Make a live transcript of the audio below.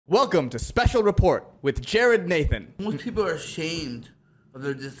Welcome to Special Report with Jared Nathan. Most people are ashamed of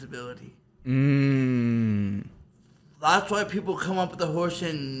their disability. That's why people come up with the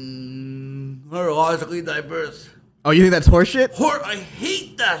horseshit neurologically diverse. Oh, you think that's horseshit? I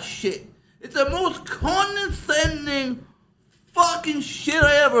hate that shit. It's the most condescending fucking shit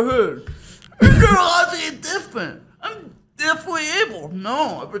I ever heard. You're neurologically different. I'm definitely able.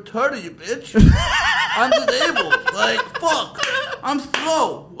 No, I'm retarded, you bitch. I'm disabled. Like, fuck. I'm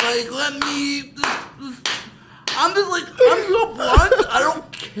slow. Like, let me... I'm just like, I'm so blunt, I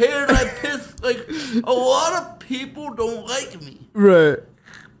don't care that I piss. Like, a lot of people don't like me. Right.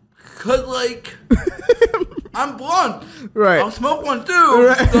 Cause, like, I'm blunt. Right. I'll smoke one too.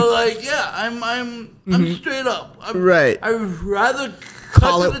 Right. So, like, yeah, I'm straight up. Right. I would rather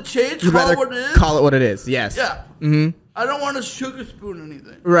cut to the chase, call it what it is. Call it what it is, yes. Yeah. I don't want to sugar spoon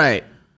anything. Right.